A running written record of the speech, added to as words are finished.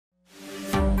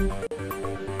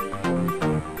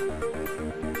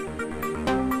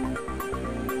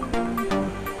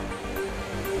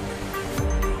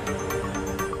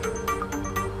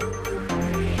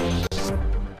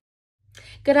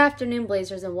Good afternoon,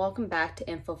 Blazers, and welcome back to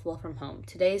InfoFlow from Home.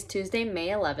 Today is Tuesday, May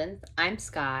 11th. I'm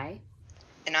Sky.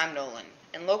 And I'm Nolan.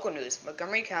 In local news,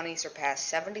 Montgomery County surpassed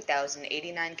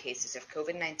 70,089 cases of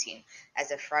COVID-19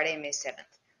 as of Friday, May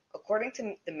 7th. According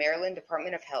to the Maryland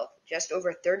Department of Health, just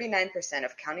over 39%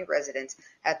 of county residents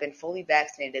have been fully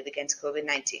vaccinated against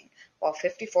COVID-19, while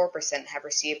 54% have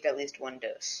received at least one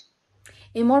dose.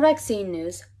 In more vaccine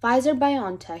news,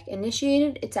 Pfizer-BioNTech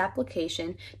initiated its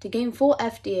application to gain full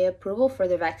FDA approval for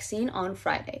the vaccine on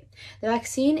Friday. The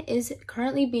vaccine is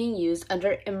currently being used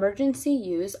under Emergency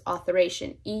Use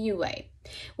Authorization, EUA,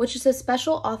 which is a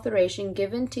special authorization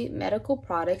given to medical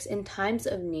products in times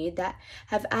of need that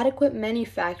have adequate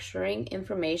manufacturing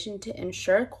information to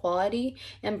ensure quality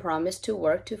and promise to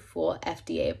work to full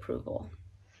FDA approval.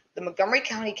 The Montgomery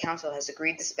County Council has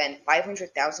agreed to spend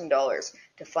 $500,000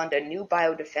 to fund a new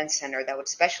biodefense center that would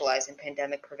specialize in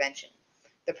pandemic prevention.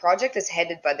 The project is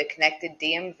headed by the Connected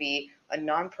DMV, a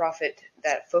nonprofit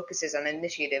that focuses on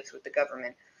initiatives with the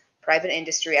government, private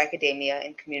industry, academia,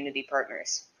 and community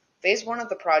partners. Phase 1 of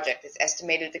the project is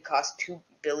estimated to cost $2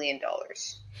 billion.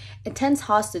 A tense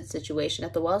hostage situation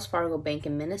at the Wells Fargo Bank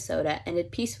in Minnesota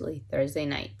ended peacefully Thursday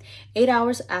night, 8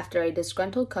 hours after a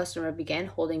disgruntled customer began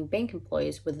holding bank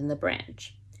employees within the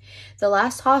branch. The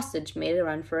last hostage made a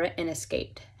run for it and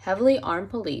escaped. Heavily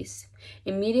armed police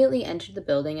immediately entered the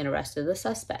building and arrested the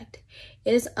suspect.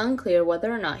 It is unclear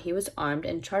whether or not he was armed,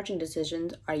 and charging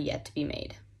decisions are yet to be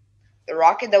made. The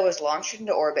rocket that was launched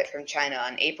into orbit from China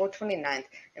on April 29th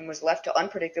and was left to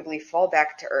unpredictably fall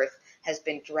back to Earth has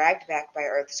been dragged back by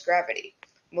Earth's gravity.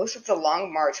 Most of the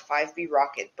Long March 5B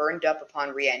rocket burned up upon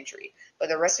re-entry, but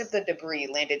the rest of the debris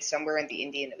landed somewhere in the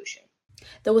Indian Ocean.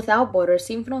 The Without Borders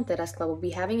Sin Fronteras Club will be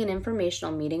having an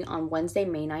informational meeting on Wednesday,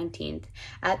 May 19th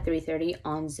at 3:30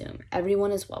 on Zoom.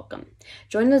 Everyone is welcome.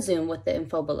 Join the Zoom with the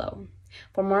info below.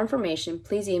 For more information,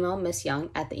 please email Ms. Young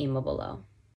at the email below.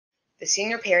 The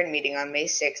senior parent meeting on May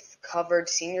 6th covered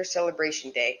Senior Celebration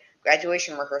Day,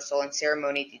 graduation rehearsal, and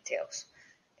ceremony details,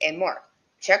 and more.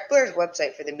 Check Blair's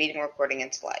website for the meeting recording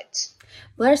and slides.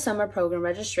 Blair Summer Program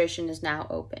registration is now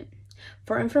open.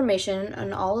 For information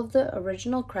on all of the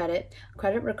original credit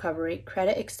recovery,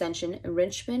 credit extension,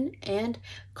 enrichment, and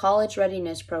college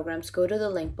readiness programs, go to the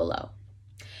link below.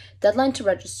 Deadline to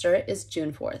register is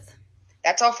June 4th.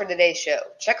 That's all for today's show.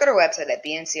 Check out our website at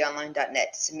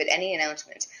bnconline.net to submit any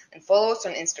announcements, and follow us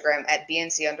on Instagram at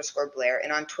bnc_Blair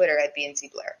and on Twitter at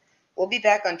bncblair. We'll be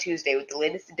back on Tuesday with the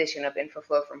latest edition of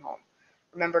InfoFlow from Home.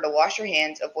 Remember to wash your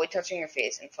hands, avoid touching your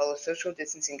face, and follow social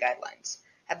distancing guidelines.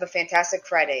 Have a fantastic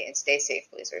Friday and stay safe,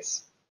 Blazers.